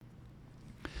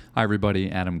Hi, everybody.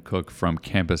 Adam Cook from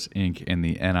Campus Inc. in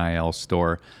the NIL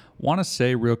store. Want to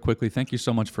say real quickly, thank you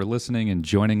so much for listening and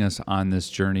joining us on this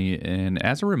journey. And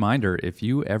as a reminder, if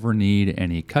you ever need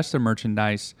any custom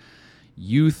merchandise,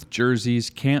 youth jerseys,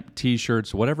 camp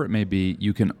t-shirts, whatever it may be,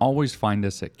 you can always find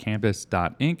us at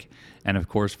campus.inc. And of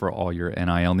course, for all your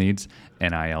NIL needs,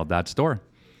 nil.store.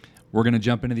 We're going to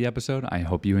jump into the episode. I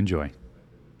hope you enjoy.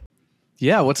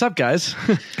 Yeah, what's up, guys?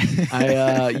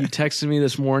 You texted me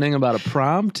this morning about a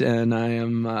prompt, and I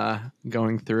am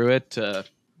going through it today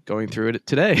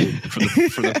for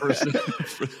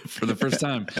the first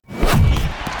time.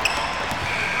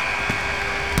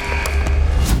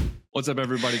 What's up,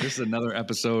 everybody? This is another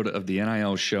episode of the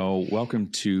NIL show. Welcome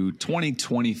to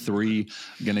 2023.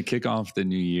 I'm going to kick off the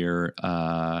new year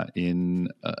in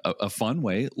a fun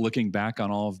way, looking back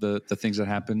on all of the things that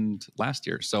happened last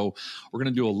year. So we're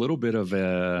going to do a little bit of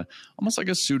almost like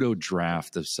a pseudo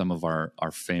draft of some of our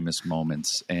famous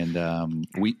moments. And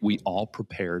we all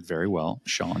prepared very well.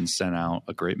 Sean sent out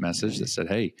a great message that said,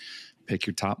 hey, pick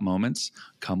your top moments,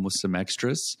 come with some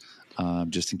extras,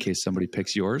 just in case somebody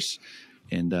picks yours.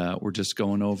 And we're just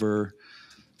going over.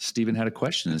 Steven had a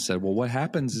question and said, well, what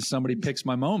happens if somebody picks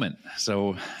my moment?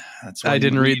 So that's why I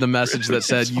didn't read the message that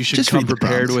said you should come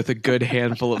prepared with a good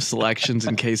handful of selections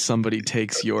in case somebody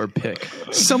takes your pick.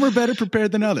 Some are better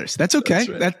prepared than others. That's okay.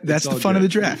 That's the fun of the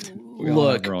draft.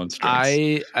 Look,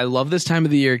 I love this time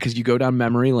of the year because you go down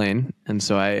memory lane. And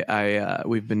so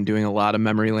we've been doing a lot of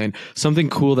memory lane. Something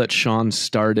cool that Sean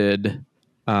started.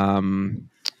 I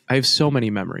have so many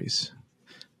memories.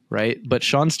 Right. But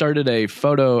Sean started a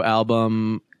photo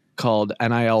album called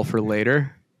NIL for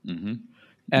Later. Mm-hmm.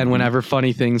 And whenever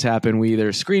funny things happen, we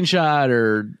either screenshot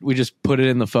or we just put it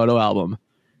in the photo album.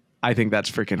 I think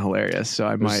that's freaking hilarious.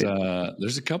 So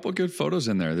there's a couple of good photos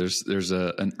in there. There's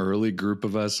an early group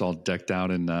of us all decked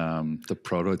out in the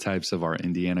prototypes of our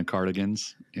Indiana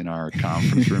cardigans in our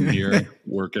conference room here,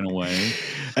 working away.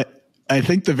 I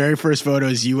think the very first photo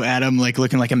is you, Adam, like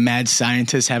looking like a mad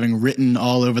scientist, having written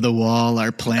all over the wall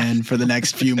our plan for the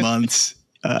next few months.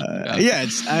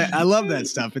 I love that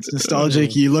stuff. It's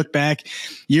nostalgic. You look back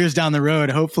years down the road.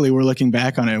 Hopefully we're looking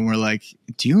back on it and we're like,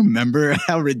 do you remember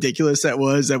how ridiculous that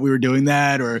was that we were doing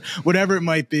that or whatever it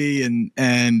might be? And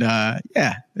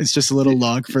it's just a little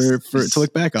log for to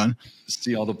look back on.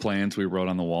 See all the plans we wrote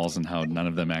on the walls and how none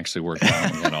of them actually worked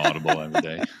out. We had Audible every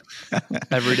day.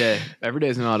 Every day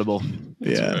is an Audible.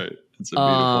 That's right. It's a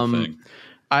beautiful thing.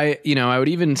 I would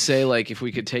even say like if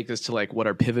we could take this to like what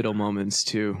are pivotal moments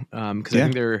too, because I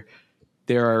think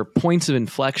there are points of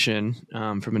inflection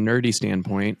from a nerdy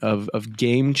standpoint of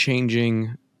game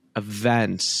changing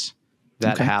events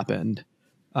that happened.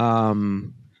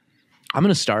 I'm going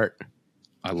to start.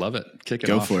 I love it. Kick it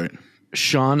off. Go for it.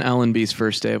 Sean Ellenby's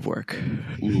first day of work.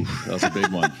 Ooh, that was a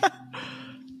big one.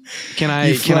 Can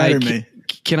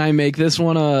I make this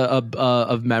one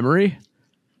of memory?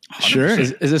 Sure.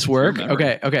 Is this work?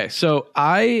 Okay. So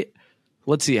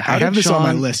let's see. I have this on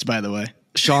my list, by the way.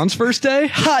 Sean's first day?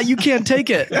 Ha! You can't take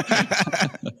it.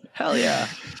 Hell yeah.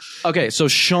 Okay. So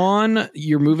Sean,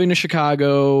 you're moving to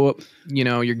Chicago.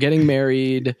 You're getting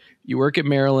married. You work at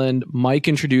Maryland. Mike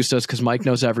introduced us because Mike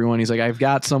knows everyone. He's like, I've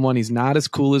got someone. He's not as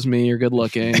cool as me or good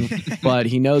looking, but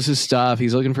he knows his stuff.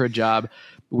 He's looking for a job.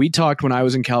 We talked when I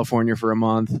was in California for a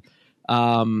month.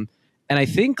 And I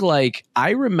think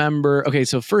I remember,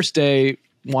 so first day,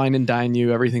 wine and dine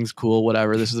you, everything's cool,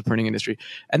 whatever. This is the printing industry.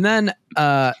 And then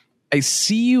I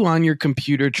see you on your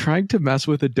computer trying to mess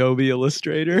with Adobe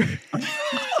Illustrator.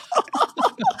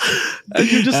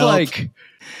 And you're just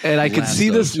and I could see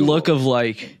this look of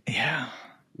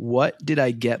what did I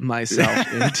get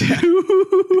myself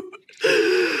into?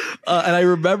 And I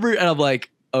remember, and I'm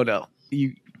like, oh no,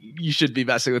 you should be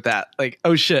messing with that.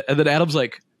 Oh shit. And then Adam's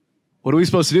like, what are we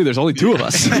supposed to do? There's only two of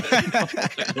us.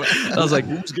 I was like,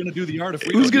 who's going to do the art?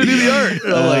 Who's going to do the art?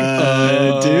 And I'm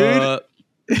like,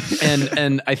 dude.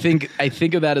 And I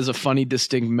think of that as a funny,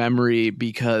 distinct memory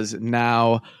because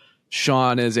now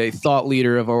Sean is a thought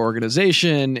leader of our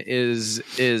organization.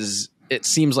 It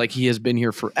seems like he has been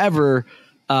here forever.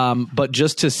 But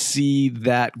just to see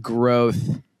that growth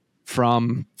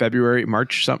from February,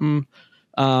 March, something.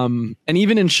 And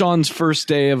even in Sean's first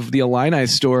day of the Illini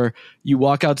store, you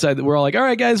walk outside. We're all like, all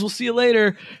right, guys, we'll see you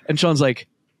later. And Sean's like,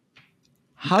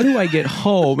 how do I get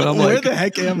home? And I'm where like, the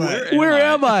heck am I? Where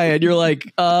am I? And you're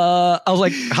like, I was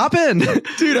like, hop in.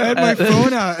 Dude, I had my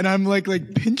phone out and I'm like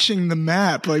pinching the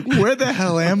map. Like, where the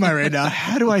hell am I right now?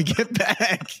 How do I get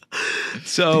back?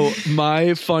 So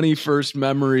my funny first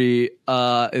memory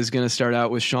is going to start out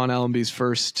with Sean Ellenby's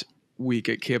first week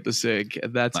at Campus Inc.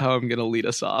 And that's how I'm going to lead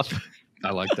us off.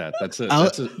 I like that. That's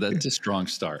a strong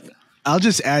start. I'll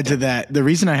just add to that. The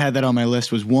reason I had that on my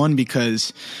list was one,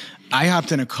 because I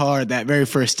hopped in a car that very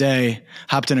first day,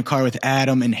 with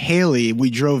Adam and Haley. We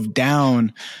drove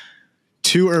down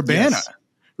to Urbana,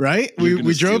 right?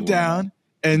 We drove down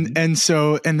and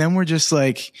then we're just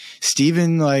like,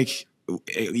 Steven, like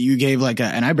you gave like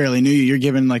and I barely knew you, you're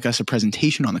giving like us a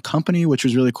presentation on the company, which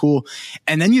was really cool.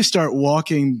 And then you start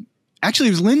walking. Actually,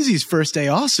 it was Lindsay's first day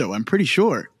also, I'm pretty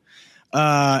sure.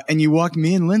 And you walk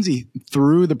me and Lindsay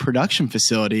through the production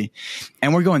facility,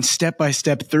 and we're going step by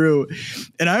step through.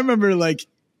 And I remember like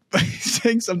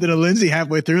saying something to Lindsay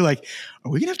halfway through, like,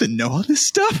 are we gonna have to know all this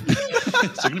stuff?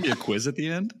 Is there gonna be a quiz at the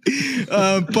end?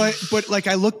 But like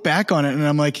I look back on it and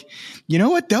I'm like, you know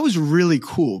what? That was really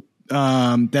cool.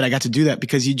 That I got to do that,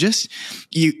 because you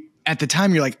at the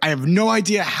time you're like, I have no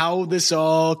idea how this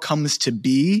all comes to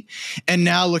be. And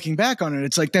now looking back on it,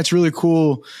 it's like, that's really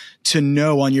cool to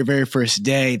know on your very first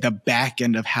day, the back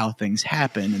end of how things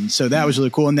happen. And so that was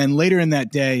really cool. And then later in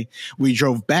that day, we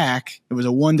drove back. It was a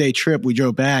 1-day trip. We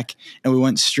drove back and we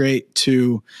went straight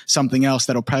to something else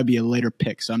that'll probably be a later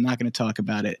pick. So I'm not going to talk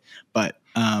about it, but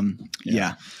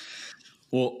yeah.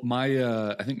 Well,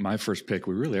 I think my first pick,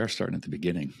 we really are starting at the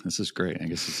beginning. This is great. I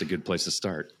guess it's a good place to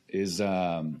start, is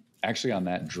actually on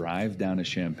that drive down to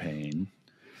Champaign.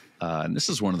 And this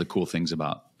is one of the cool things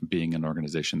about being an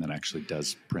organization that actually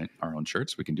does print our own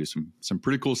shirts. We can do some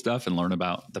pretty cool stuff and learn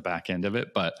about the back end of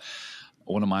it. But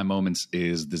one of my moments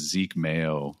is the Zeke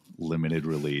Mayo limited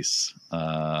release.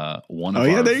 One of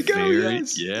our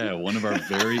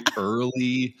very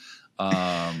early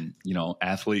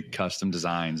athlete custom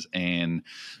designs. And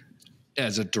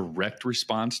as a direct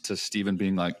response to Steven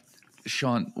being like,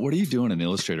 Sean, what are you doing in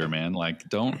Illustrator, man? Like,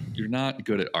 you're not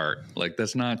good at art. Like,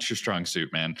 that's not your strong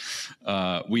suit, man.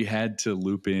 We had to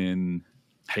loop in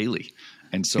Haley.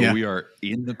 And so we are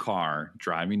in the car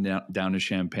driving down to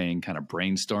Champaign, kind of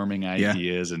brainstorming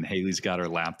ideas. And Haley's got her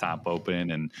laptop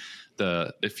open. And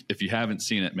if you haven't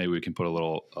seen it, maybe we can put a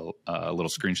little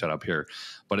screenshot up here.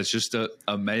 But it's just a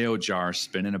Mayo jar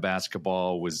spinning a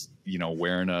basketball, was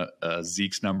wearing a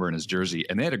Zeke's number in his jersey,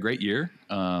 and they had a great year.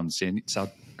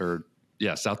 South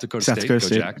Dakota State. Go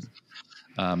Jacks.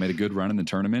 Made a good run in the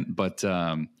tournament, but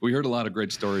we heard a lot of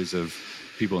great stories of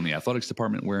people in the athletics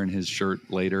department wearing his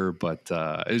shirt later. But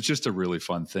it's just a really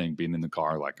fun thing being in the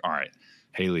car. Like, all right,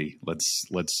 Haley, let's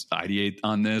ideate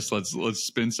on this. Let's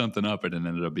spin something up, and it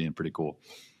ended up being pretty cool.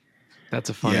 That's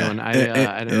a fun one.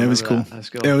 It was cool.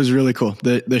 It was really cool.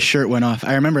 The shirt went off.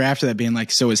 I remember after that being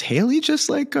like, so is Haley just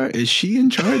like, is she in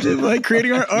charge of like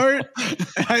creating our art?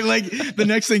 I like the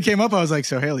next thing came up. I was like,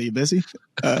 so Haley, you busy?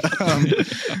 Haley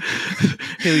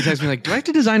texts me like, do I have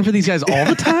to design for these guys all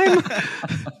the time?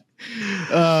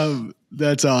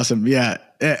 That's awesome. Yeah.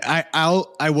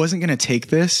 I wasn't going to take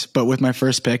this, but with my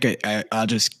first pick, I'll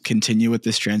just continue with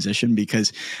this transition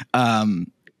because,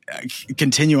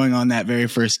 continuing on that very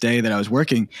first day that I was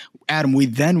working, Adam, we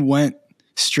then went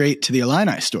straight to the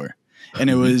Illini store, and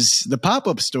it was the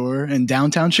pop-up store in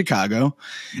downtown Chicago.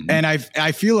 And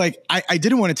I feel like I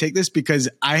didn't want to take this because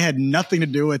I had nothing to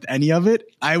do with any of it.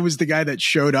 I was the guy that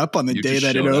showed up on the day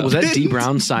that it opened. Was that D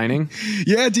Brown signing?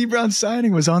 Yeah, D Brown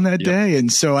signing was on that day.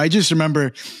 And so I just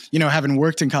remember, having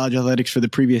worked in college athletics for the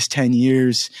previous 10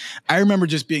 years, I remember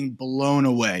just being blown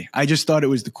away. I just thought it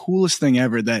was the coolest thing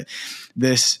ever that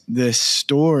this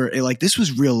store, this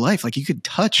was real life. Like, you could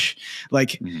touch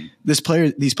these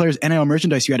players' NIL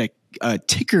merchandise. You had a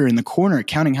ticker in the corner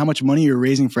counting how much money you're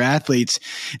raising for athletes.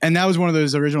 And that was one of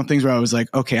those original things where I was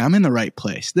like, okay, I'm in the right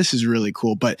place. This is really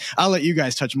cool. But I'll let you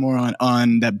guys touch more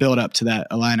on that build up to that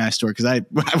Illini store, because I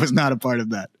was not a part of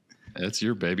that. It's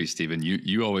your baby, Steven.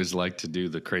 You always like to do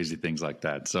the crazy things like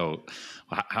that. So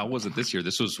how was it this year?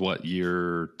 This was what,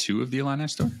 year 2 of the Illini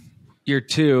store? Year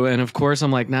 2. And of course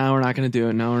I'm like, no, we're not going to do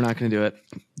it. No, we're not going to do it.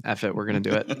 F it. We're going to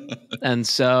do it. And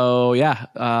so,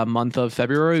 month of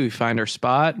February, we find our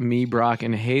spot. Me, Brock,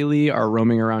 and Haley are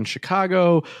roaming around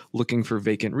Chicago, looking for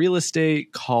vacant real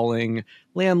estate, calling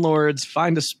landlords,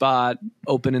 find a spot,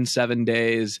 open in 7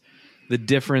 days. The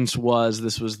difference was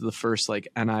this was the first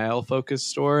NIL focused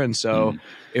store. And so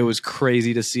it was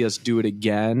crazy to see us do it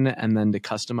again. And then to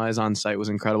customize on site was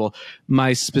incredible.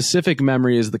 My specific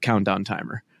memory is the countdown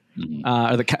timer.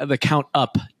 Or the count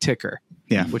up ticker,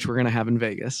 which we're going to have in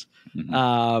Vegas.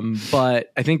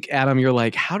 But I think, Adam, you're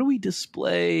like, how do we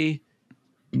display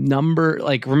number?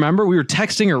 Remember we were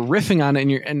texting or riffing on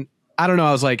it and I don't know.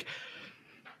 I was like,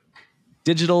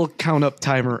 digital count up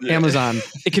timer, Amazon.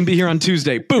 It can be here on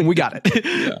Tuesday. Boom, we got it.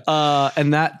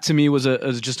 And that to me was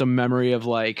just a memory of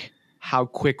how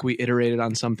quick we iterated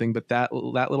on something. But that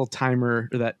little timer,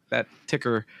 or that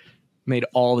ticker, made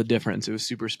all the difference. It was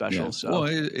super special. Yeah. So Well,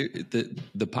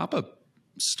 the pop-up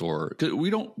store, 'cause we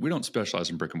don't specialize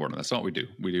in brick and mortar. That's not what we do.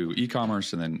 We do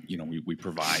e-commerce, and then we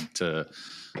provide to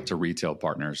retail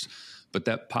partners. But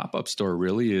that pop-up store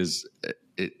really is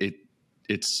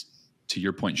it's to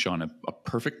your point, Sean, a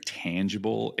perfect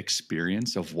tangible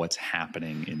experience of what's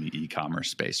happening in the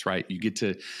e-commerce space, right? You get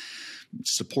to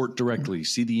support directly,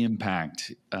 see the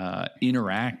impact,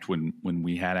 interact when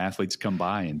we had athletes come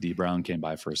by, and D Brown came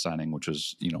by for a signing, which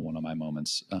was, one of my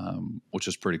moments, which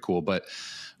is pretty cool. But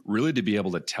really to be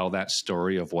able to tell that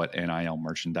story of what NIL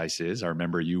merchandise is. I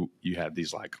remember you had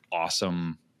these like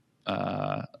awesome,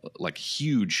 like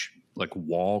huge, like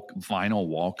vinyl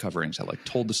wall coverings that like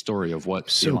told the story of what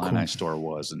the Illini store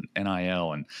was, and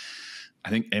NIL, and I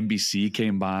think NBC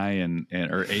came by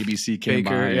or ABC came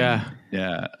by.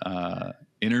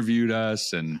 Interviewed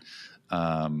us, and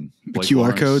Blake QR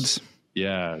Lawrence, codes.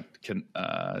 Yeah.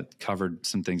 Covered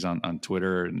some things on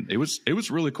Twitter, and it was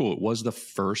really cool. It was the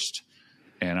first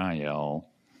NIL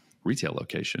retail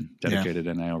location, dedicated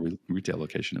NIL retail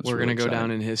location. We're going to go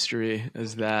down in history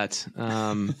as that.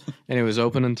 And it was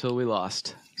open until we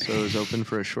lost. So it was open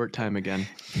for a short time again.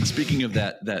 Speaking of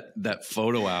that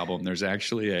photo album, there's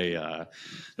actually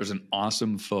there's an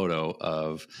awesome photo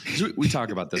of, we talk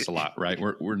about this a lot, right?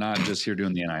 We're not just here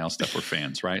doing the NIL stuff. We're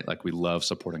fans, right? Like we love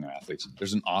supporting our athletes.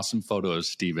 There's an awesome photo of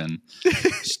Steven,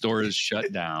 store is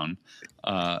shut down,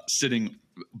 sitting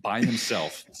by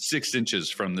himself 6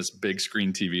 inches from this big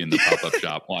screen TV in the pop-up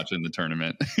shop watching the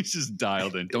tournament. He's just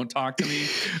dialed in. Don't talk to me.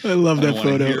 I love that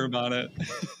photo. Hear about it.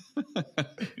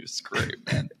 It's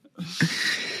great, man. It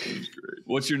was great.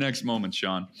 What's your next moment,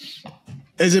 Sean?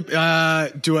 Is it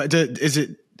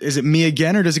is it me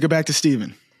again, or does it go back to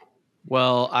Steven?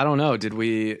 Well, I don't know. Did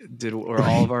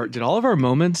all of our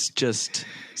moments just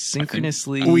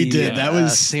synchronously? We did. That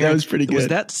was pretty good. Was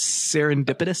that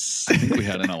serendipitous? I think we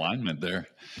had an alignment there.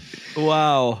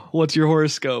 Wow. What's your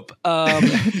horoscope?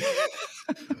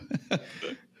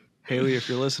 Haley, if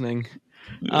you're listening.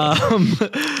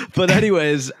 But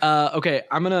anyways, okay,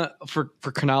 I'm gonna, for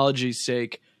chronology's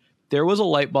sake, there was a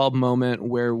light bulb moment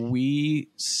where we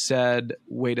said,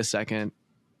 wait a second,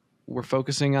 we're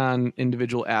focusing on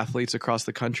individual athletes across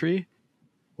the country.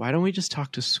 Why don't we just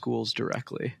talk to schools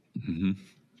directly? Mm-hmm.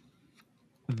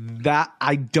 That,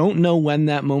 I don't know when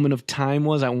that moment of time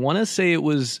was. I want to say it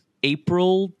was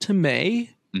April to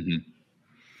May,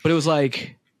 but it was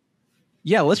like,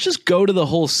 yeah, let's just go to the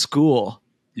whole school.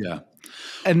 Yeah.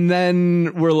 And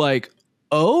then we're like,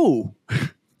 oh,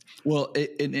 well,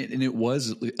 it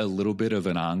was a little bit of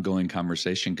an ongoing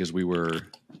conversation, because we were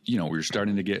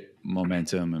starting to get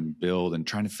momentum and build and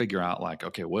trying to figure out like,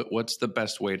 okay, what's the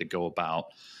best way to go about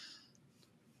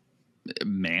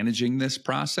managing this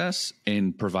process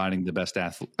and providing the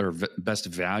best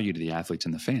value to the athletes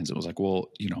and the fans. It was like,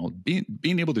 well,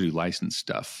 being able to do licensed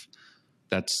stuff,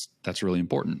 that's really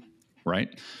important,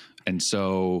 right? And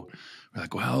so we're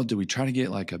like, well, do we try to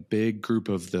get like a big group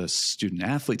of the student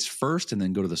athletes first and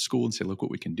then go to the school and say, look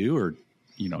what we can do? Or,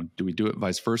 do we do it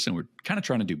vice versa? And we're kind of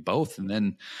trying to do both. And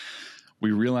then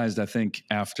we realized, I think,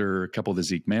 after a couple of the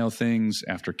Zeke Mayo things,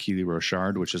 after Keely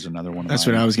Rochard, which is another one of That's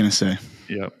what I was going to say.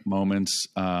 Yep, moments,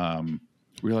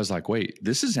 realized like, wait,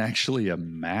 this is actually a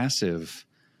massive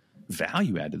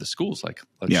value add to the schools. Like,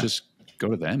 let's just go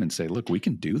to them and say, look, we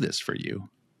can do this for you.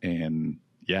 And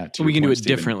yeah, we can do it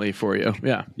differently for you.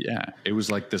 Yeah. Yeah. It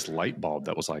was like this light bulb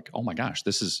that was like, oh my gosh,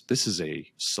 this is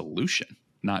a solution,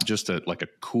 not just a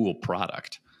cool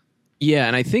product. Yeah.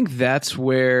 And I think that's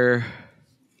where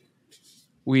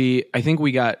I think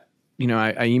we got,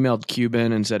 I emailed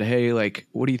Cuban and said, hey, like,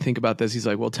 what do you think about this? He's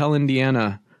like, well, tell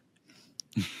Indiana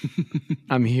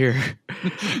I'm here.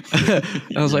 I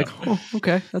was like, oh,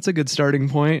 okay, that's a good starting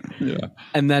point. Yeah.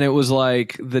 And then it was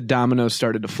like the dominoes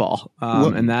started to fall.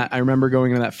 And that I remember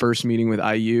going to that first meeting with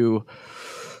IU,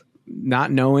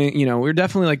 not knowing, we were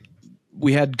definitely like,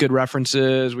 we had good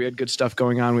references, we had good stuff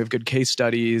going on, we have good case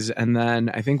studies. And then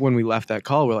I think when we left that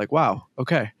call, we're like, wow,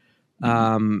 okay.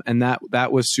 And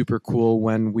that was super cool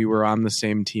when we were on the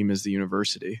same team as the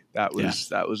university. That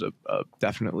was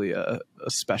definitely a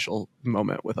special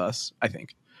moment with us, I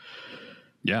think.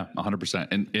 Yeah, 100%.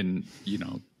 And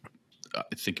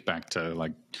I think back to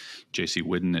like JC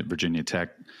Whidden at Virginia Tech,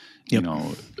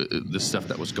 the stuff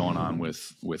that was going on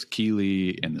with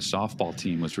Keely and the softball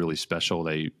team was really special.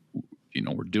 They,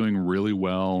 were doing really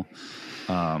well.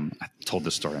 I told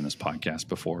this story on this podcast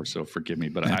before, so forgive me,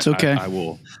 but that's okay. I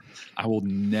will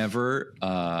never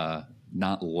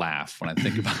not laugh when I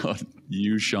think about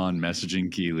you, Sean,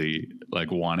 messaging Keely, like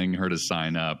wanting her to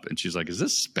sign up. And she's like, is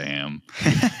this spam?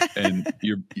 And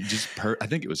you just, I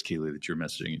think it was Keely that you're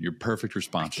messaging. Your perfect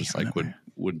response was like,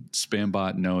 would spam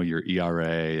bot know your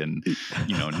ERA and,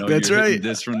 know That's you're right. hitting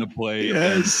this from the plate?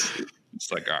 Yes. And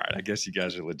it's like, all right, I guess you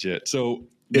guys are legit. So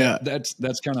yeah, that's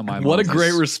kind of my what moment. A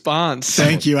great response.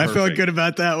 Thank you. Perfect. I felt good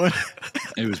about that one.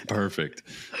 It was perfect.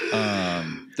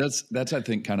 That's I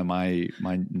think kind of my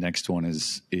next one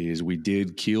is we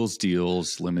did Keel's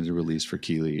Deals limited release for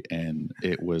Keely, and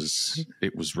it was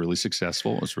really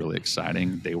successful. It was really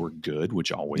exciting. They were good,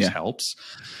 which always helps.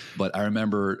 But I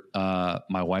remember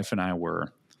my wife and I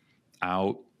were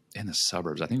out in the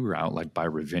suburbs. I think we were out like by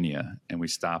Ravinia, and we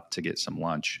stopped to get some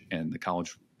lunch, and the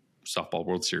college softball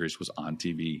World Series was on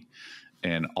TV.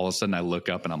 And all of a sudden I look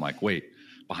up and I'm like, wait,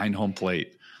 behind home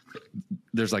plate,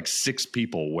 there's like 6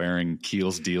 people wearing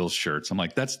Keel's Deals shirts. I'm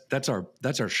like, that's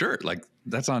our shirt. Like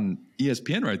that's on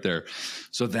ESPN right there.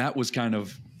 So that was kind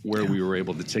of where we were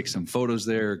able to take some photos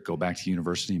there, go back to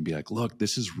university and be like, look,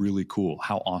 this is really cool.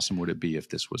 How awesome would it be if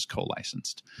this was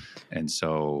co-licensed? And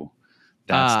so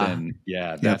that's then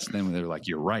when they're like,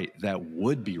 you're right. That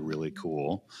would be really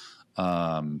cool.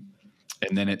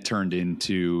 And then it turned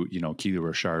into, Keely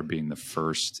Rochard being the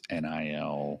first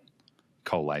NIL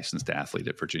co-licensed athlete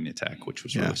at Virginia Tech, which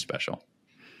was really special.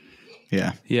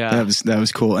 Yeah. That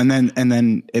was cool. And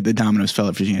then the dominoes fell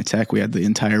at Virginia Tech. We had the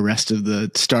entire rest of the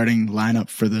starting lineup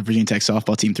for the Virginia Tech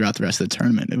softball team throughout the rest of the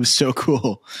tournament. It was so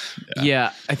cool.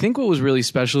 Yeah. I think what was really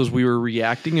special is we were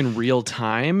reacting in real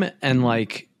time, and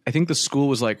like I think the school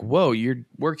was like, "Whoa, you're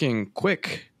working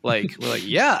quick." Like we're like,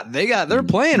 yeah, they're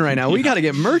playing right now. We got to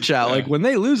get merch out. Like when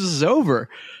they lose, this is over.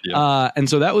 Yeah. And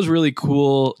so that was really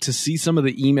cool to see some of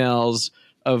the emails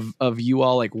of you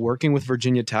all like working with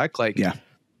Virginia Tech. Like,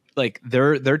 like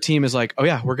their team is like, oh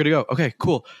yeah, we're good to go. Okay,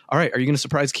 cool. All right. Are you going to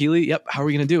surprise Keely? Yep. How are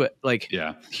we going to do it? Like,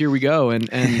 here we go.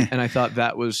 And I thought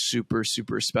that was super,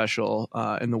 super special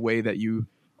in the way that you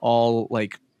all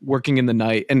like working in the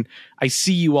night. And I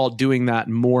see you all doing that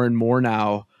more and more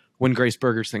now. When Grace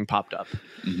Berger's thing popped up,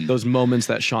 those moments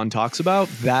that Sean talks about,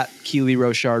 that Keely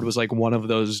Rochard was like one of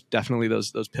those, definitely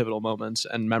those pivotal moments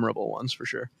and memorable ones for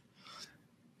sure.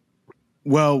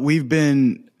 Well, we've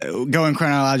been going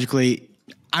chronologically.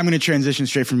 I'm going to transition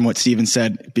straight from what Steven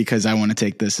said because I want to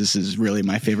take this. This is really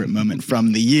my favorite moment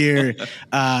from the year.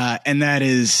 And that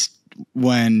is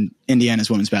when Indiana's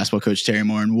women's basketball coach Terry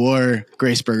Morin wore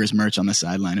Grace Berger's merch on the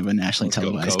sideline of a nationally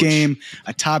televised game,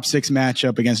 a top 6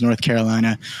 matchup against North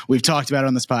Carolina. We've talked about it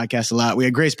on this podcast a lot. We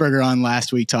had Grace Berger on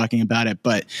last week talking about it,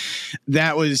 but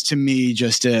that was to me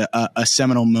just a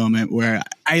seminal moment where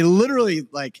I literally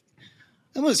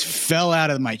I almost fell out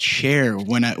of my chair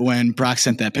when Brock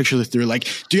sent that picture through. Like,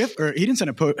 do you have? Or he didn't send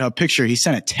a picture. He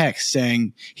sent a text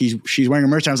saying she's wearing a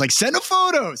merch. I was like, send a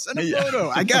photo.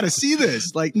 I got to see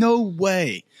this. Like, no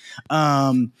way.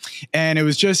 And it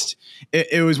was just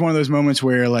it was one of those moments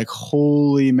where like,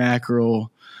 holy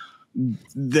mackerel,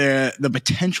 the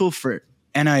potential for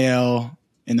NIL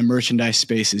in the merchandise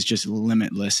space is just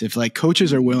limitless. If like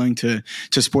coaches are willing to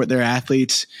support their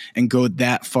athletes and go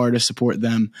that far to support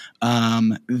them,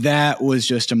 that was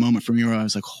just a moment for me where I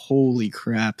was like, holy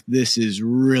crap, this is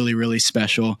really, really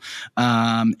special.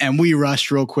 And we rushed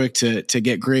real quick to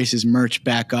get Grace's merch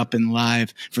back up and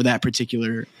live for that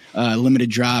particular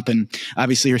limited drop. And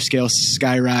obviously her scale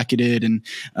skyrocketed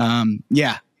and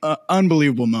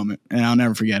unbelievable moment. And I'll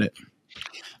never forget it.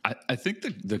 I think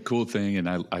the cool thing, and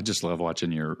I just love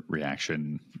watching your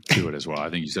reaction to it as well.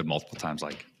 I think you said multiple times,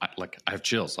 I have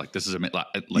chills. Like this is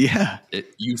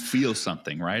you feel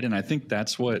something, right? And I think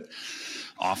that's what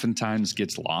oftentimes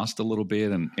gets lost a little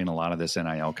bit in a lot of this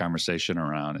NIL conversation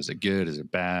around, is it good? Is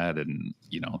it bad? And,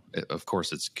 of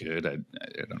course it's good. I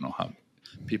don't know how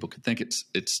people could think it's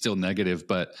still negative,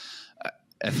 but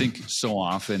I think so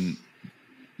often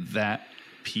that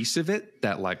piece of it,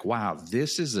 that like, wow,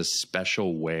 this is a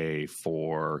special way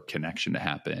for connection to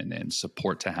happen and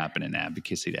support to happen and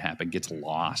advocacy to happen, gets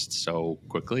lost so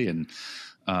quickly. And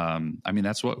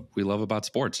that's what we love about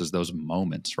sports, is those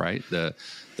moments, right? The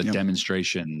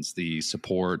demonstrations, the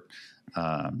support.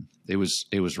 It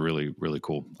was really, really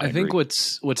cool. I think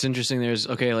what's interesting there is,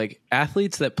 like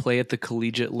athletes that play at the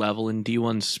collegiate level in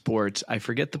D1 sports, I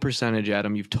forget the percentage,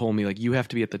 Adam, you've told me, like you have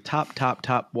to be at the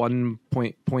top 1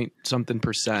 point something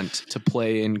percent to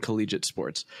play in collegiate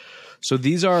sports. So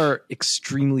these are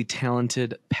extremely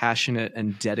talented, passionate,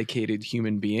 and dedicated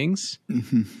human beings.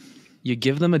 Mm-hmm. You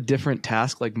give them a different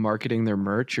task, like marketing their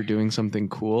merch or doing something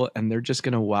cool, and they're just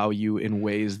going to wow you in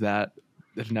ways that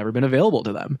have never been available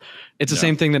to them. It's the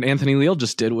same thing that Anthony Leal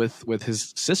just did with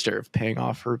his sister, of paying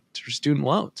off her student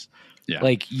loans. Yeah.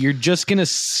 Like you're just going to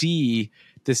see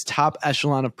this top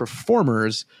echelon of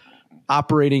performers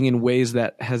operating in ways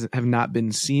that have not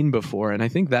been seen before. And I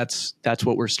think that's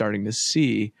what we're starting to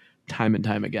see time and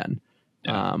time again,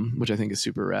 which I think is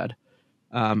super rad.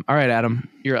 All right, Adam,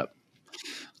 you're up.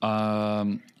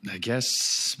 I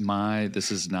guess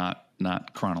this is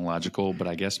not chronological, but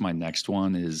I guess my next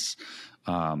one is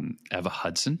Eva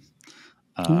Hudson.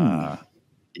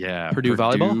 Yeah, Purdue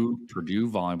volleyball. Purdue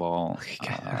volleyball.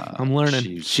 I'm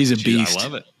learning. She's a beast. I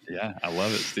love it. Yeah, I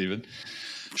love it, Steven.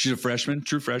 She's a freshman,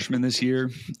 true freshman this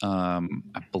year. I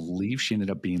believe she ended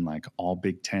up being like all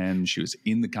Big Ten. She was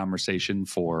in the conversation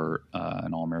for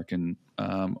an All-American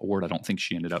award. I don't think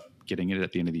she ended up getting it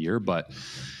at the end of the year, but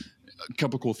a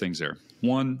couple cool things there.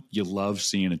 One, you love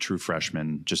seeing a true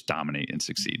freshman just dominate and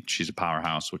succeed. She's a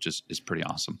powerhouse, which is pretty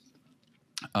awesome.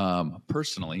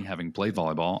 Personally, having played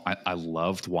volleyball, I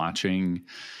loved watching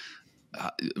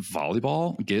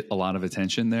volleyball get a lot of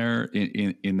attention there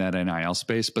in that NIL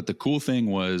space. But the cool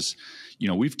thing was,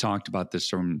 we've talked about this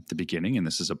from the beginning, and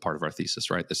this is a part of our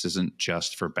thesis, right? This isn't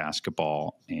just for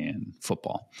basketball and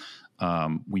football.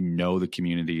 We know the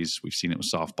communities, we've seen it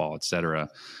with softball, et cetera.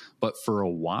 But for a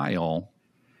while,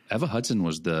 Eva Hudson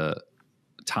was the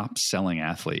top selling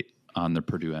athlete on the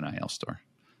Purdue NIL store.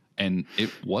 And it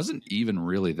wasn't even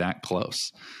really that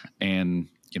close. And,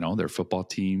 their football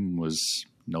team was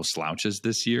no slouches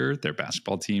this year. Their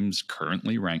basketball team's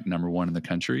currently ranked number 1 in the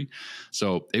country.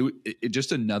 So it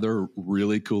just another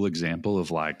really cool example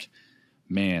of like,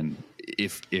 man,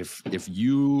 if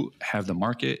you have the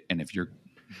market and if you're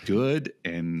good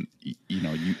and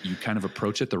you kind of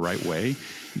approach it the right way,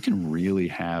 you can really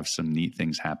have some neat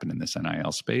things happen in this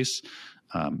NIL space.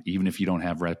 Even if you don't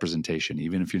have representation,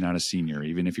 even if you're not a senior,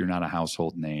 even if you're not a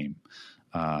household name.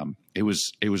 It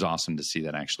was awesome to see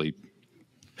that actually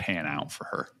pan out for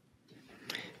her.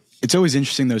 It's always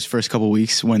interesting those first couple of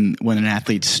weeks when an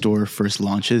athlete's store first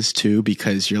launches too,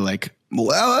 because you're like,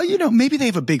 well, maybe they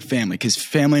have a big family, because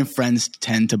family and friends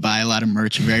tend to buy a lot of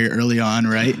merch very early on,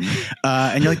 right?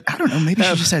 And you're like, I don't know, maybe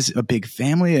she just has a big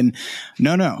family. And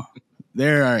no.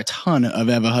 There are a ton of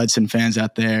Eva Hudson fans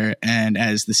out there, and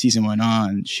as the season went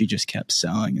on, she just kept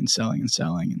selling and selling and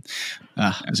selling, and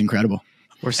it was incredible.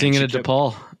 We're seeing it at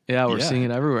DePaul. Yeah, we're seeing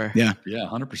it everywhere. Yeah,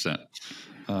 100%.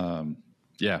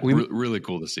 Really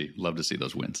cool to see. Love to see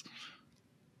those wins.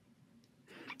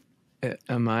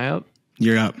 Am I up?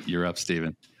 You're up. You're up,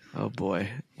 Steven. Oh boy!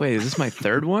 Wait, is this my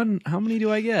third one? How many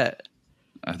do I get?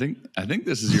 I think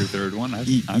this is your third one. I've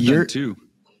done 2.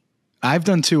 I've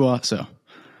done 2 also.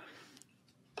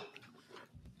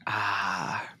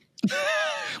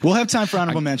 We'll have time for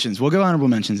honorable mentions. We'll go honorable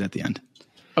mentions at the end.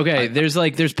 Okay,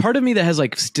 there's part of me that has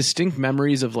like distinct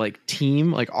memories of like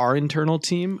team, like our internal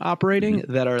team operating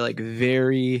that are like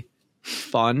very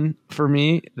fun for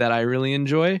me that I really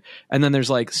enjoy. And then there's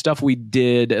like stuff we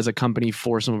did as a company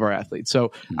for some of our athletes.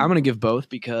 So I'm going to give both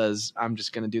because I'm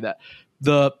just going to do that.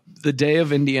 The day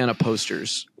of Indiana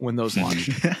posters, when those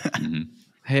launched.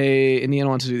 Hey, Indiana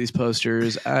wants to do these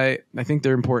posters. I think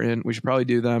they're important. We should probably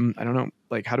do them. I don't know.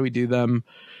 Like, how do we do them?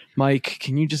 Mike,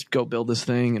 can you just go build this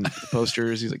thing and the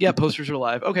posters? He's like, yeah, posters are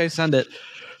live. Okay, send it.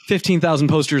 15,000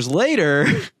 posters later.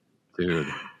 Dude.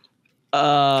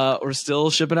 We're still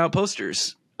shipping out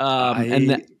posters.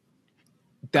 And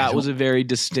that was a very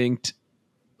distinct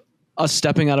us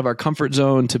stepping out of our comfort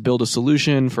zone to build a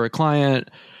solution for a client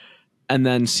and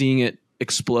then seeing it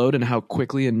explode and how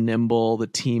quickly and nimble the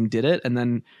team did it. And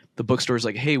then the bookstore's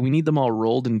like, hey, we need them all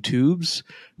rolled in tubes.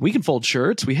 We can fold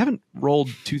shirts. We haven't rolled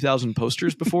 2,000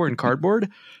 posters before in cardboard.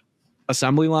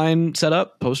 Assembly line set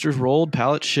up, posters rolled,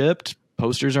 pallets shipped,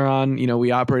 posters are on.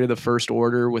 We operated the first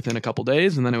order within a couple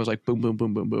days, and then it was like boom, boom,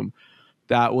 boom, boom, boom.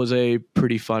 That was a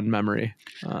pretty fun memory.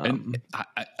 And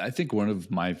I think one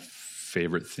of my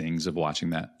favorite things of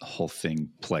watching that whole thing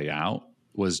play out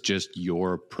was just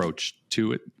your approach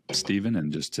to it, Steven,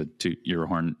 and just to your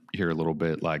horn here a little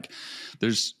bit. Like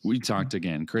we talked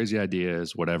again, crazy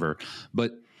ideas, whatever,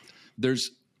 but there's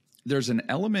an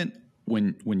element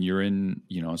when you're in,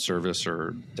 a service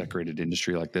or decorated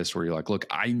industry like this, where you're like, look,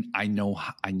 I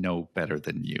know better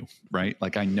than you, right?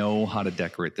 Like I know how to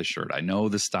decorate this shirt. I know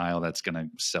the style that's going to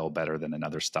sell better than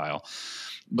another style,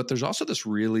 but there's also this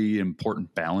really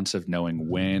important balance of knowing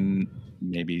when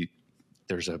maybe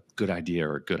there's a good idea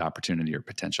or a good opportunity or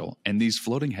potential. And these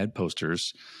floating head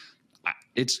posters,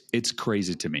 it's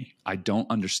crazy to me. I don't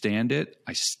understand it.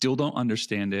 I still don't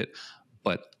understand it,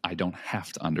 but I don't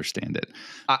have to understand it.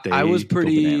 I was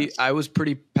pretty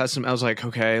pessimistic. I was like,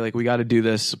 okay, like we got to do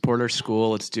this, support our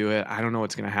school. Let's do it. I don't know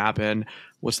what's going to happen.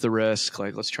 What's the risk?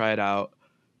 Like, let's try it out.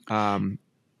 And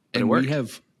we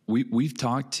have we've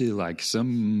talked to like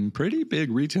some pretty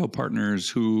big retail partners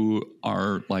who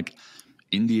are like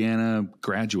Indiana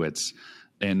graduates.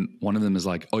 And one of them is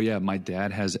like, oh yeah, my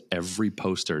dad has every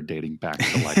poster dating back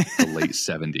to like the late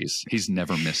 70s. He's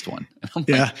never missed one. And I'm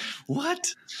like, what?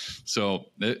 So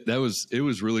it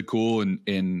was really cool.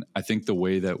 And I think the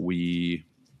way that we,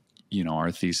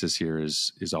 our thesis here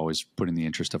is always putting the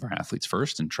interest of our athletes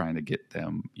first and trying to get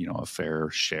them, a fair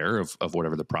share of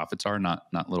whatever the profits are, not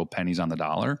little pennies on the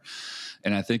dollar.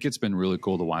 And I think it's been really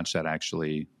cool to watch that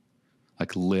actually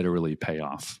like literally pay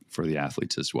off for the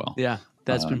athletes as well. Yeah.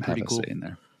 That's been pretty cool. In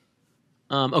there.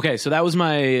 Okay, so that was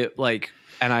my like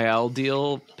NIL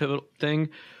deal pivotal thing.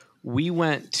 We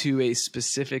went to a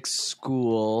specific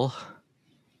school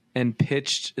and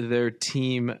pitched their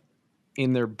team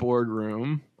in their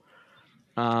boardroom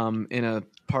in a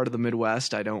part of the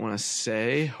Midwest I don't want to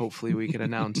say. Hopefully we can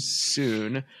announce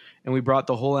soon. And we brought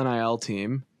the whole NIL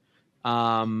team,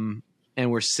 and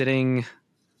we're sitting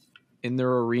in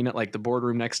their arena, like the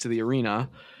boardroom next to the arena.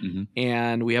 Mm-hmm.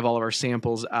 And we have all of our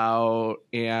samples out,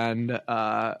 and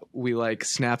we like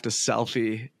snapped a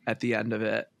selfie at the end of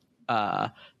it.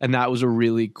 And that was a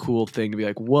really cool thing to be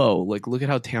like, whoa, like look at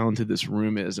how talented this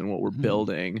room is and what we're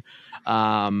building.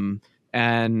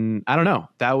 And I don't know,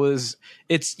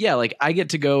 like I get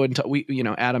to go and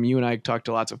Adam, you and I talk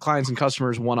to lots of clients and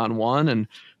customers one-on-one, and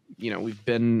we've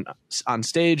been on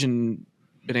stage and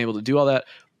been able to do all that.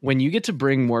 When you get to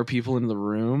bring more people into the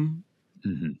room,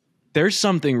 there's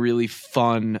something really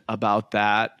fun about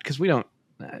that, because we don't,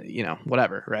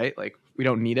 whatever, right? Like we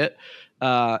don't need it.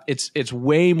 It's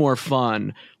way more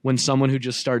fun when someone who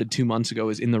just started 2 months ago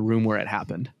is in the room where it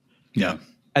happened. Yeah.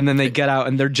 And then they get out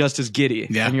and they're just as giddy.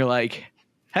 Yeah. And you're like,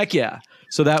 heck yeah.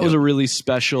 So that was a really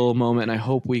special moment. And I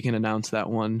hope we can announce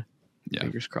that one. Yeah.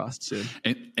 Fingers crossed soon.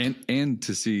 And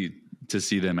to see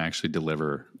them actually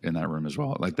deliver in that room as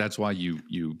well. Like that's why you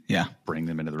bring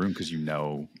them into the room, because hey,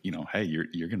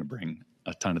 you're going to bring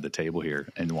a ton to the table here,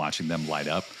 and watching them light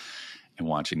up and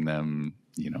watching them,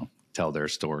 tell their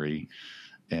story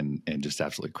and just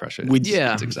absolutely crush it.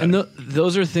 It's exciting. And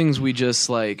those are things we just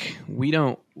like, we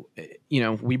don't,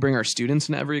 we bring our students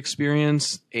into every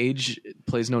experience. Age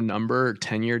plays no number.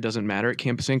 Tenure doesn't matter at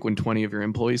Campus Inc. when 20 of your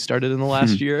employees started in the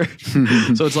last year.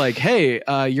 So it's like, hey,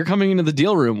 you're coming into the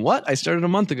deal room. What? I started a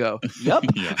month ago. Yep. We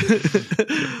did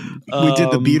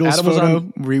the Beatles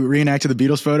photo. We reenacted the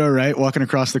Beatles photo, right? Walking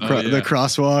across the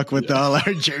crosswalk with all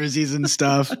our jerseys and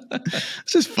stuff.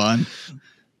 It's just fun.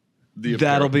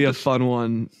 That'll be a fun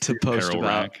one to post about.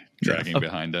 Rack dragging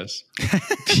behind us.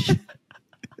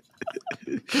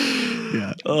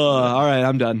 Yeah. All right.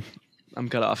 I'm done. I'm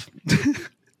cut off.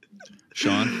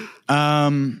 Sean.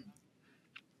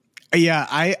 Yeah.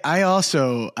 I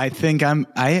think I'm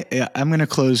going to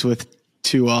close with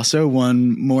two also.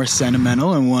 One more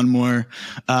sentimental and one more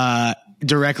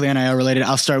directly NIL related.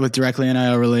 I'll start with directly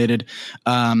NIL related.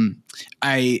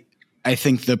 I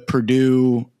think the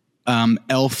Purdue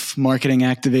ELF marketing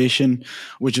activation,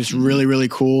 which is really, really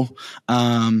cool.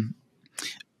 I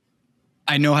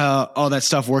know how all that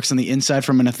stuff works on the inside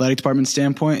from an athletic department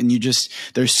standpoint, and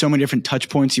there's so many different touch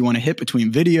points you want to hit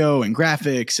between video and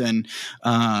graphics and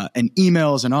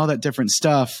emails and all that different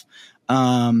stuff.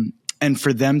 And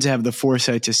for them to have the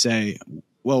foresight to say,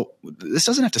 well, this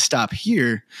doesn't have to stop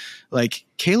here. Like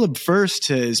Caleb First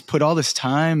has put all this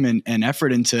time and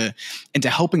effort into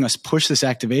helping us push this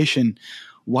activation.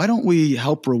 Why don't we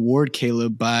help reward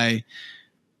Caleb by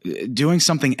doing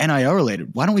something NIL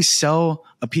related? Why don't we sell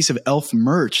a piece of ELF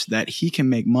merch that he can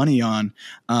make money on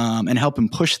and help him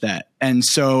push that? And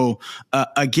so,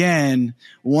 again,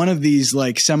 one of these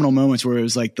like seminal moments where it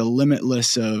was like the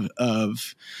limitless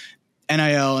of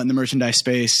NIL and the merchandise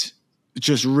space,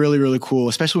 just really, really cool,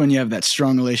 especially when you have that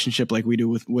strong relationship like we do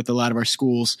with a lot of our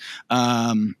schools.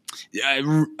 I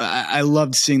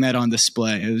loved seeing that on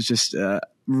display. It was just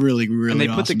really, really And they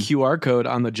awesome. put the QR code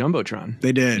on the Jumbotron.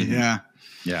 They did, yeah.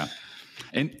 Yeah.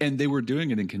 And they were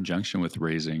doing it in conjunction with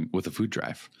a food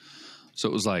drive. So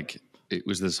it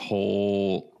was this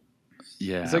whole,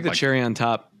 It's like the cherry on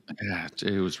top. Yeah,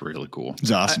 it was really cool. It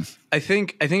was awesome. I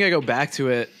think I go back to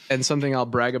it, and something I'll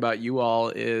brag about you all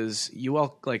is you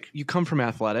all, like, you come from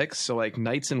athletics, so like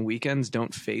nights and weekends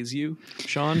don't phase you,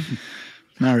 Sean.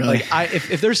 Not really. Like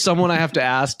if there's someone I have to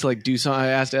ask to like do something, I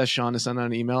asked Sean to send out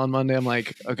an email on Monday. I'm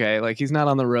like, okay, like he's not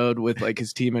on the road with like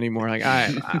his team anymore. Like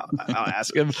I'll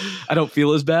ask him. I don't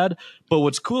feel as bad. But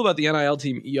what's cool about the NIL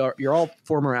team, you're all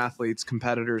former athletes,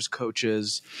 competitors,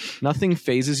 coaches. Nothing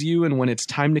phases you, and when it's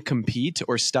time to compete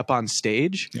or step on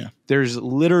stage, there's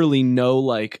literally no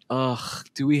like,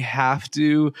 do we have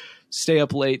to? stay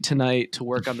up late tonight to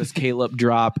work on this Caleb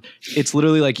drop. It's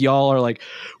literally like y'all are like,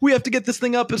 we have to get this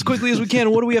thing up as quickly as we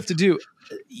can. What do we have to do?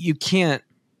 You can't.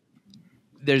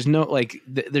 There's no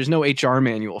there's no HR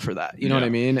manual for that. You know what I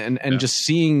mean? And just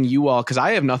seeing you all, because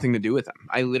I have nothing to do with them.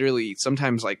 I literally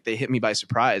sometimes like they hit me by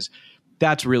surprise.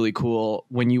 That's really cool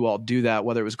when you all do that,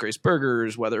 whether it was Grace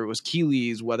Burgers, whether it was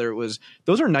Keeley's, whether it was,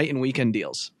 those are night and weekend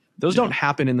deals. Those don't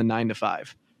happen in the 9 to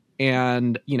 5.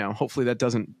 And, you know, hopefully that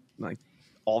doesn't like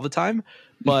all the time,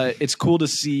 but it's cool to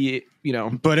see, you know.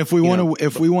 But if we want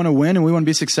to win and we want to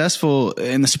be successful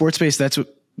in the sports space, that's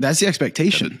the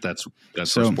expectation. That's what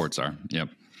sports are. Yep.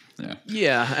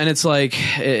 Yeah. And it's like,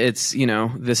 it's, you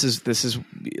know, this is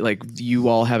like you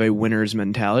all have a winner's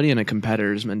mentality and a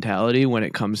competitor's mentality when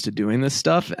it comes to doing this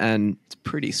stuff. And it's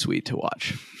pretty sweet to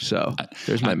watch. So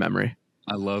there's my memory.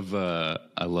 I love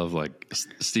like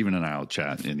Steven and I will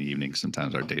chat in the evening.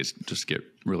 Sometimes our days just get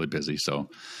really busy. So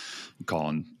I'm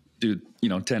calling, dude, you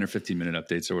know, 10 or 15 minute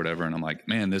updates or whatever. And I'm like,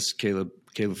 man, this Caleb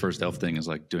first elf thing is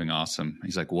like doing awesome.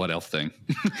 He's like, what elf thing?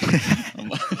 I'm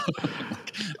like,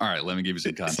 all right, let me give you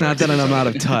some context. It's not that I'm out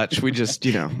of touch. We just,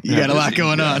 you know, you got a lot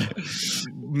going on.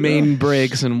 Main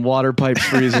breaks and water pipes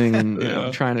freezing and you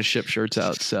know, trying to ship shirts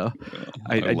out. So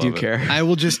I do care. I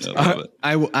will just, I'll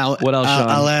what else, Sean?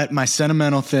 I'll add my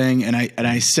sentimental thing. And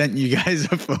I sent you guys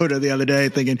a photo the other day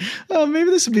thinking, oh, maybe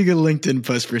this would be a good LinkedIn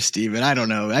post for Steven. I don't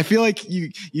know. I feel like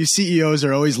you CEOs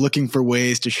are always looking for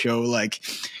ways to show like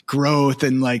growth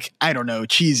and like, I don't know,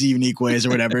 cheesy, unique ways or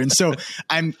whatever. And so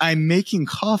I'm making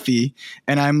coffee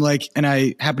and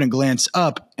I happen to glance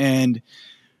up and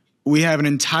we have an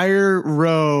entire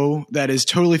row that is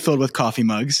totally filled with coffee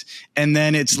mugs. And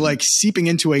then it's like seeping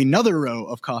into another row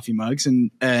of coffee mugs.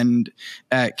 And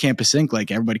at Campus Inc.,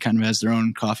 like everybody kind of has their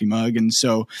own coffee mug. And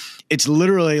so it's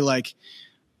literally like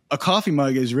a coffee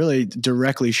mug is really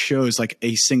directly shows like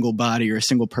a single body or a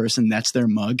single person. That's their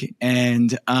mug.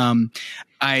 And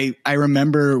I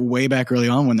remember way back early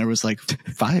on when there was like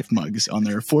 5 mugs on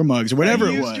there, 4 mugs or whatever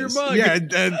it was. Your mug. Yeah.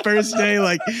 And first day,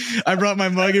 like I brought my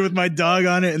mug in with my dog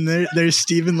on it and there's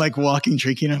Steven like walking,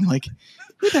 drinking. I'm like,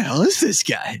 who the hell is this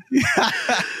guy?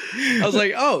 I was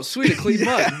like, oh, sweet, a clean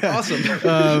mug.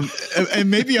 Awesome.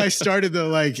 And maybe I started the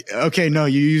like, okay, no,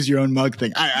 you use your own mug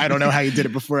thing. I don't know how you did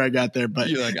it before I got there, but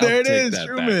you're like, there I'll it take is, that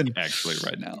Truman. back, actually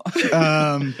right now.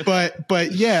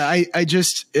 But yeah,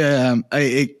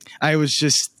 I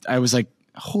was like,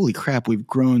 holy crap, we've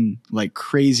grown like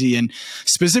crazy. And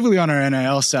specifically on our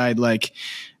NIL side, like,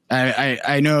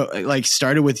 I know like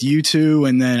started with you two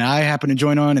and then I happened to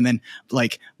join on and then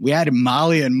like we added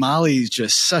Molly and Molly's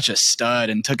just such a stud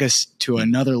and took us to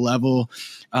another level.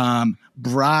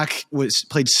 Brock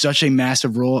played such a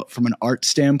massive role from an art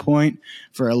standpoint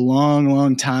for a long,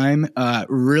 long time.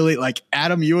 Really like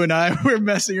Adam, you and I were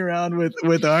messing around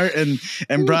with art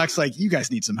and Brock's like, you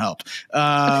guys need some help.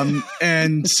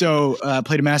 And so,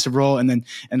 played a massive role. And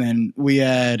then we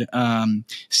had,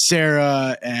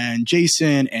 Sarah and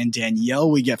Jason and Danielle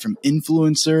we get from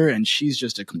Influencer and she's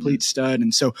just a complete stud.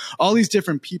 And so all these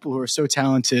different people who are so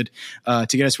talented, to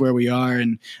get us where we are.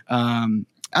 And,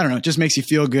 I don't know, it just makes you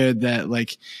feel good that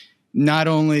like not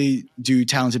only do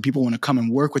talented people want to come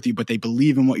and work with you, but they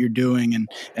believe in what you're doing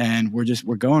and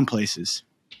we're going places.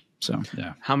 So,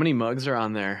 yeah. How many mugs are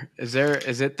on there? Is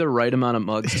it the right amount of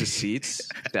mugs to seats,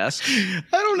 desks? I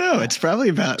don't know. It's probably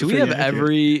about. Do we have I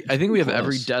think we have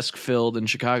every desk filled in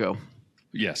Chicago.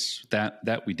 Yes,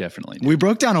 that we definitely do. We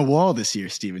broke down a wall this year,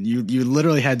 Steven. You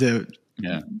literally had to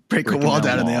break a wall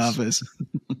down in the office.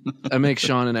 I make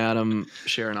Sean and Adam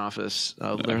share an office.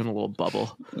 They're in a little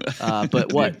bubble.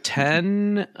 But what,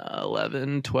 10,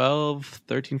 11, 12,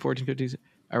 13, 14, 15?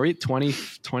 Are we 20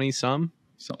 some?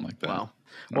 Something like that. Wow.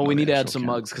 Well, we need to add some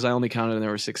mugs because I only counted and there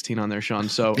were 16 on there, Sean.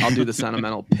 So I'll do the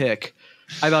sentimental pick.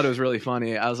 I thought it was really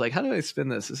funny. I was like, how did I spin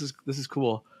this? This is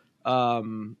cool.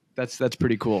 That's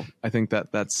pretty cool. I think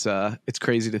that's it's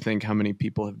crazy to think how many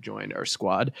people have joined our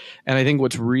squad. And I think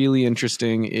what's really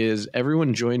interesting is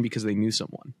everyone joined because they knew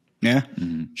someone. Yeah.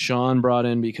 Mm-hmm. Sean brought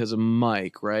in because of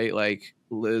Mike, right? Like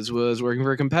Liz was working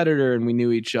for a competitor and we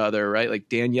knew each other, right? Like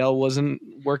Danielle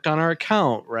worked on our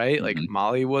account, right? Mm-hmm. Like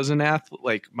Molly was an athlete,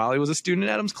 like Molly was a student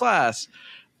in Adam's class.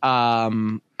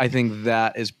 I think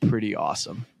that is pretty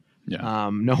awesome. Yeah.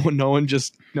 No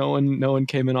one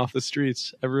came in off the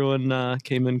streets. Everyone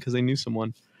came in because they knew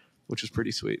someone, which was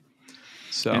pretty sweet.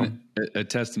 So and a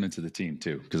testament to the team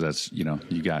too, because that's, you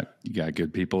got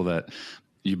good people that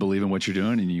you believe in what you're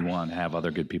doing and you want to have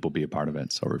other good people be a part of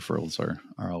it. So referrals are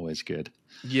always good.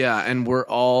 Yeah. And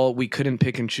we couldn't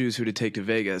pick and choose who to take to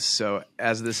Vegas. So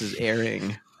as this is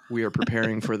airing, we are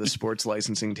preparing for the sports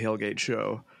licensing tailgate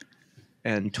show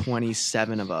and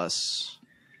 27 of us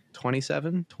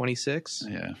 27, 26.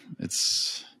 Yeah,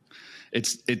 it's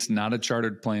not a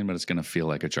chartered plane, but it's going to feel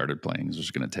like a chartered plane. It's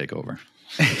just going to take over.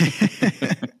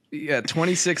 Yeah,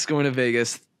 26 going to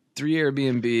Vegas, 3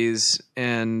 Airbnbs,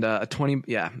 and 20.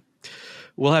 Yeah,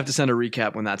 we'll have to send a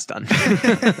recap when that's done.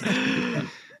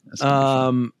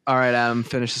 All right, Adam,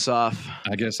 finish this off.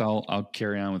 I guess I'll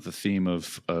carry on with the theme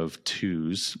of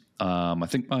twos. I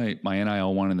think my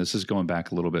NIL one, and this is going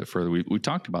back a little bit further. We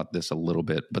talked about this a little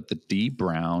bit, but the D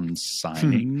Brown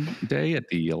signing day at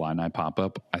the Illini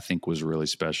pop-up, I think was really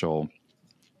special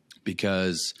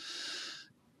because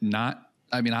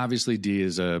obviously D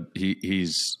is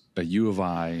he's a U of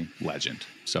I legend,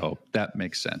 so that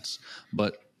makes sense.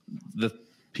 But the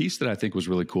piece that I think was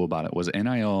really cool about it was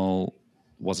NIL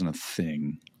wasn't a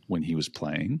thing when he was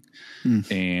playing,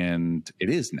 and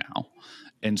it is now.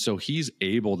 And so he's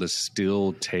able to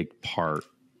still take part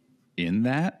in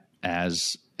that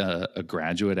as a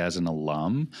graduate, as an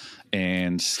alum,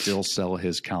 and still sell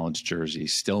his college jersey,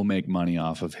 still make money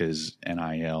off of his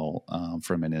NIL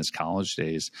from in his college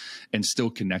days, and still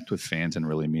connect with fans in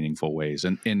really meaningful ways.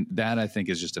 And that, I think,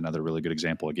 is just another really good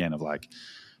example, again, of like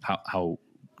how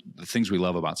the things we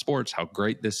love about sports, how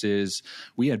great this is.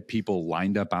 We had people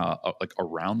lined up like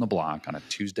around the block on a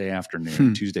Tuesday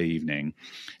afternoon, Tuesday evening,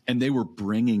 and they were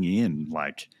bringing in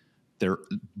like their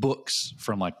books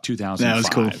from like 2005. That was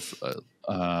cool.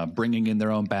 Bringing in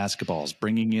their own basketballs,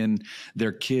 bringing in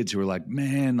their kids who were like,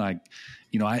 man, like,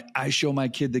 I show my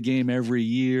kid the game every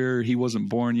year. He wasn't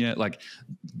born yet. Like,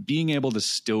 being able to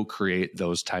still create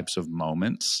those types of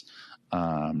moments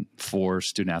for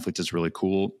student athletes is really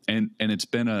cool. And it's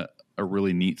been a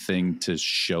really neat thing to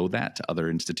show that to other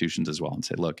institutions as well and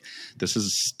say, look, this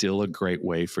is still a great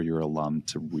way for your alum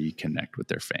to reconnect with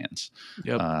their fans.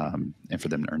 Yep. And for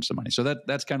them to earn some money. So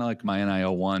that's kind of like my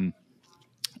NIL one.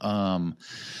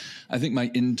 I think my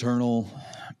internal,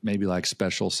 maybe like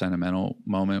special sentimental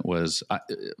moment was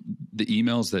the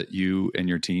emails that you and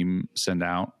your team send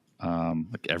out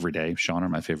like every day. Sean, are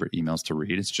my favorite emails to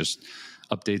read. It's just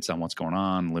updates on what's going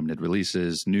on, limited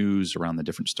releases, news around the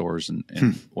different stores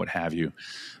and what have you.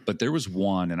 But there was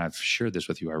one, and I've shared this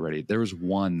with you already. There was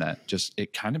one that just,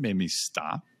 it kind of made me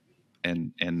stop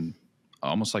and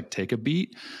almost like take a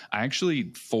beat. I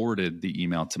actually forwarded the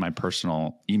email to my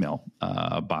personal email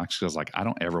box because I was like, I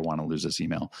don't ever want to lose this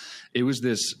email. It was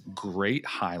this great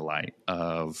highlight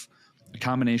of a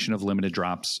combination of limited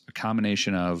drops, a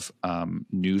combination of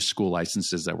new school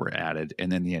licenses that were added,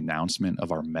 and then the announcement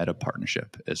of our Meta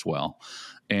partnership as well.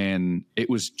 And it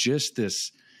was just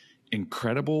this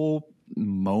incredible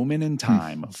moment in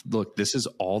time of, look, this is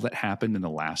all that happened in the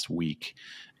last week.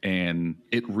 And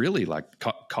it really like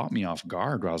caught me off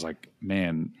guard where I was like,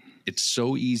 man, it's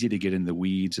so easy to get in the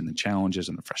weeds and the challenges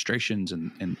and the frustrations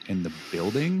and the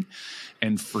building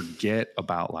and forget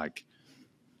about like,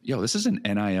 this is an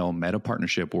NIL Meta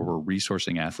partnership where we're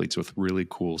resourcing athletes with really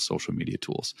cool social media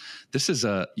tools. This is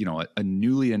a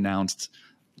newly announced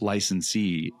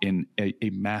licensee in a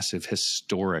massive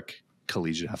historic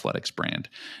collegiate athletics brand.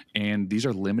 And these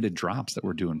are limited drops that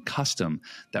we're doing custom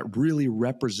that really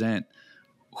represent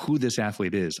who this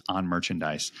athlete is on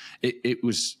merchandise. It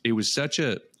was such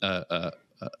a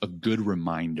good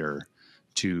reminder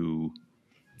to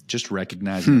just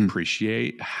recognize and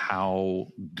appreciate how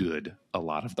good a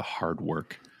lot of the hard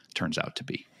work turns out to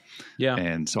be. Yeah.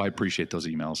 And so I appreciate those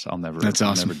emails. I'll never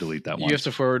delete that one. You have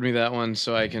to forward me that one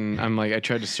so I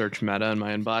tried to search Meta in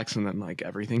my inbox and then like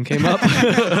everything came up.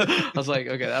 I was like,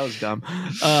 okay, that was dumb.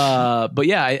 But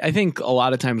yeah, I think a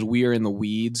lot of times we are in the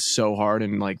weeds so hard,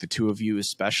 and like the two of you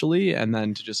especially, and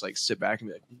then to just like sit back and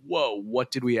be like, whoa,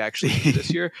 what did we actually do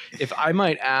this year? If I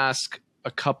might ask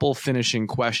a couple finishing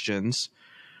questions,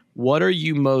 what are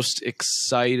you most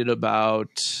excited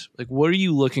about? Like, what are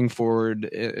you looking forward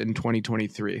in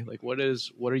 2023? Like, what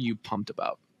are you pumped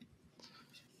about?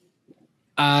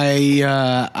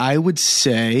 I would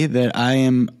say that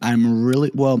I'm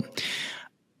really, well,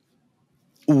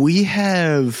 we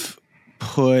have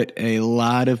put a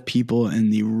lot of people in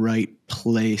the right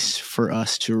place for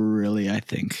us to really, I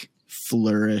think,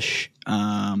 flourish,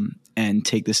 and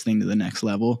take this thing to the next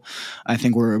level. I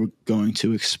think we're going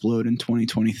to explode in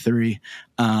 2023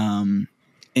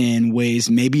 in ways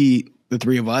maybe the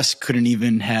three of us couldn't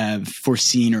even have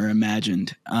foreseen or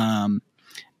imagined. I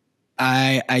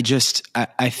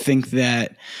think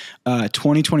that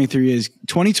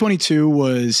 2022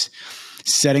 was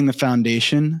setting the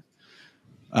foundation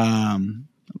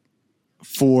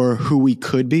for who we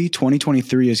could be.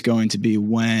 2023 is going to be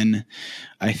when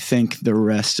I think the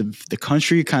rest of the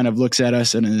country kind of looks at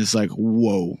us and is like,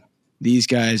 whoa, these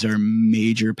guys are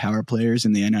major power players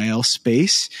in the NIL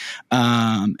space,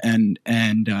 and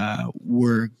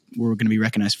we're going to be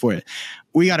recognized for it.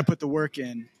 We got to put the work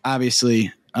in,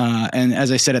 obviously. And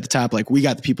as I said at the top, like, we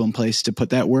got the people in place to put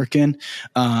that work in.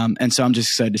 And so I'm just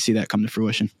excited to see that come to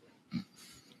fruition.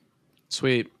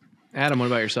 Sweet. Adam, what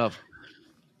about yourself?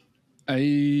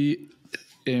 I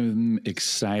am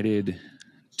excited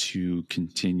to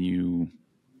continue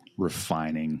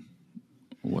refining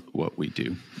what we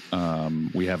do.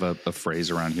 We have a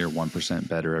phrase around here, 1%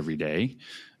 better every day.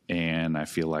 And I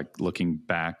feel like looking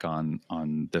back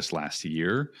on this last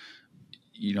year,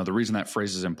 you know, the reason that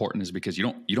phrase is important is because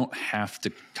you don't have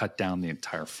to cut down the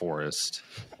entire forest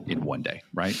in one day,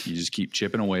 right? You just keep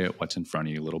chipping away at what's in front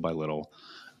of you little by little.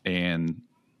 And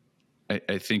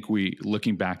I think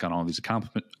looking back on all these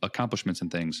accomplishments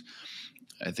and things,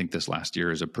 I think this last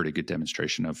year is a pretty good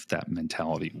demonstration of that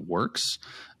mentality works,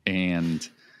 and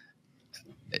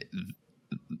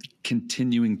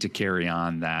continuing to carry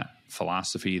on that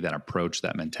philosophy, that approach,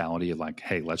 that mentality of like,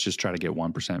 hey, let's just try to get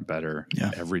 1% better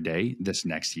every day this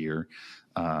next year.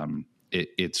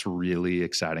 It's really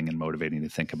exciting and motivating to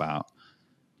think about,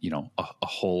 you know, a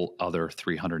whole other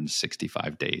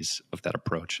 365 days of that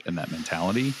approach and that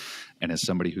mentality. And as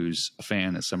somebody who's a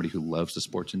fan, as somebody who loves the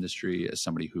sports industry, as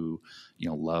somebody who, you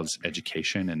know, loves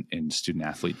education and student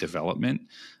athlete development,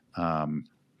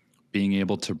 being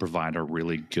able to provide a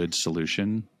really good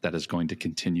solution that is going to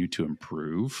continue to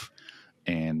improve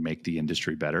and make the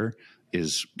industry better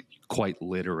is quite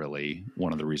literally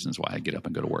one of the reasons why I get up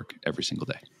and go to work every single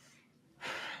day.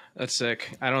 That's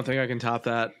sick. I don't think I can top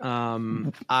that.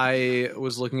 I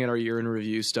was looking at our year in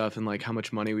review stuff and like how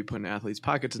much money we put in athletes'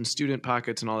 pockets and student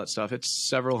pockets and all that stuff. It's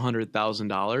several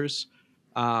 $100,000.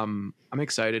 I'm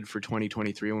excited for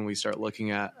 2023 when we start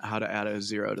looking at how to add a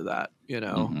zero to that. You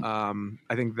know,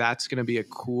 I think that's going to be a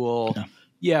cool.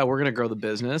 Yeah, we're going to grow the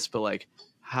business, but like,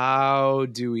 how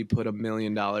do we put $1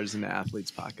 million into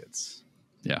athletes' pockets?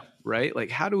 Yeah, right.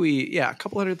 Like, how do we? Yeah, a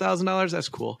couple $100,000. That's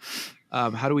cool.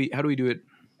 How do we do it?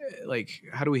 Like,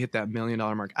 how do we hit that $1 million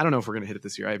mark? I don't know if we're going to hit it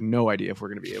this year. I have no idea if we're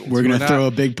going to be able to. We're going to throw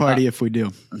a big party if we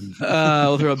do.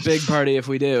 We'll throw a big party if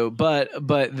we do. But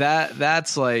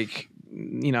that's like,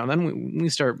 you know, then we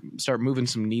start moving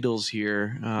some needles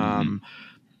here.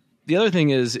 The other thing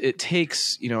is it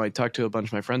takes, you know, I talked to a bunch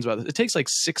of my friends about this. It takes like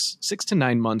six to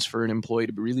 9 months for an employee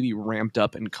to really be ramped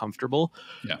up and comfortable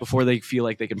before they feel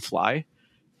like they can fly.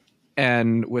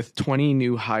 And with 20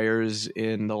 new hires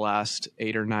in the last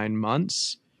 8 or 9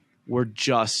 months, we're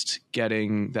just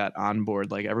getting that on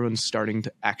board. Like, everyone's starting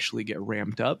to actually get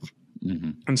ramped up.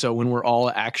 And so when we're all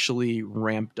actually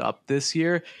ramped up this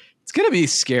year, it's going to be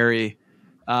scary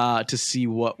to see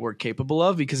what we're capable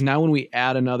of, because now when we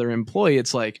add another employee,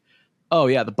 it's like, oh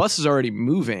yeah, the bus is already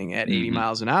moving at 80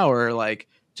 miles an hour. Like,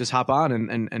 just hop on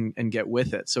and get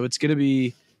with it. So it's going to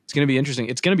be interesting.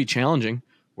 It's going to be challenging.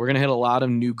 We're going to hit a lot of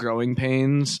new growing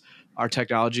pains. Our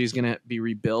technology is going to be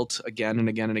rebuilt again and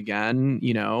again and again,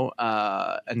 you know?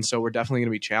 And so we're definitely going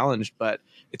to be challenged, but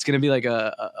it's going to be like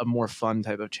a more fun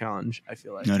type of challenge, I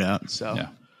feel like. No doubt. So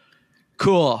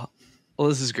cool. Well,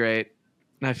 this is great.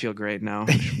 I feel great now.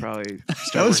 I should probably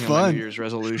start working on my New Year's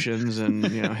resolutions and,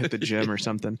 you know, hit the gym or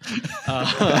something. We'll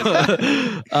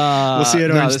see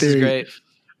it on This is great.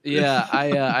 Yeah,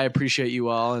 I appreciate you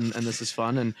all, and this is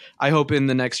fun. And I hope in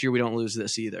the next year we don't lose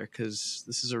this either, because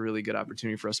this is a really good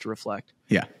opportunity for us to reflect.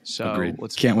 Yeah. So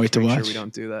Can't wait to make watch. sure we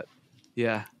don't do that.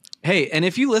 Yeah. Hey, and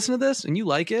if you listen to this and you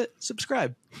like it,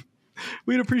 subscribe.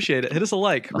 We'd appreciate it. Hit us a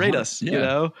like, rate us, you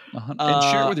know, and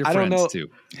share it with your friends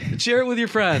too. Share it with your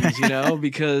friends, you know,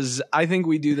 because I think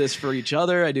we do this for each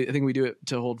other. I think we do it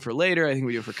to hold for later. I think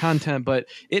we do it for content, but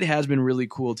it has been really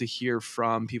cool to hear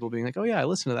from people being like, oh yeah, I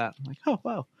listened to that. I'm like, oh,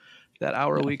 wow, that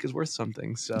hour a week is worth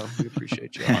something. So we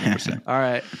appreciate you. 100%. All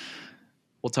right.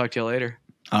 We'll talk to you later.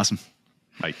 Awesome.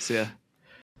 Bye. See ya.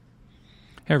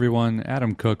 Hey everyone,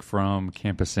 Adam Cook from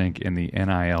Campus Inc. in the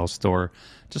NIL store.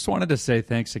 Just wanted to say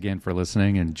thanks again for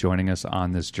listening and joining us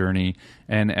on this journey.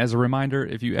 And as a reminder,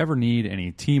 if you ever need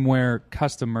any teamwear,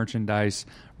 custom merchandise,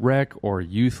 rec or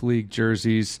youth league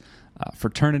jerseys,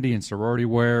 fraternity and sorority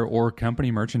wear, or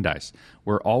company merchandise,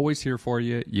 we're always here for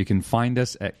you. You can find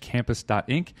us at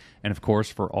campus.inc. And of course,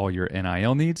 for all your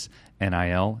NIL needs,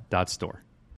 nil.store.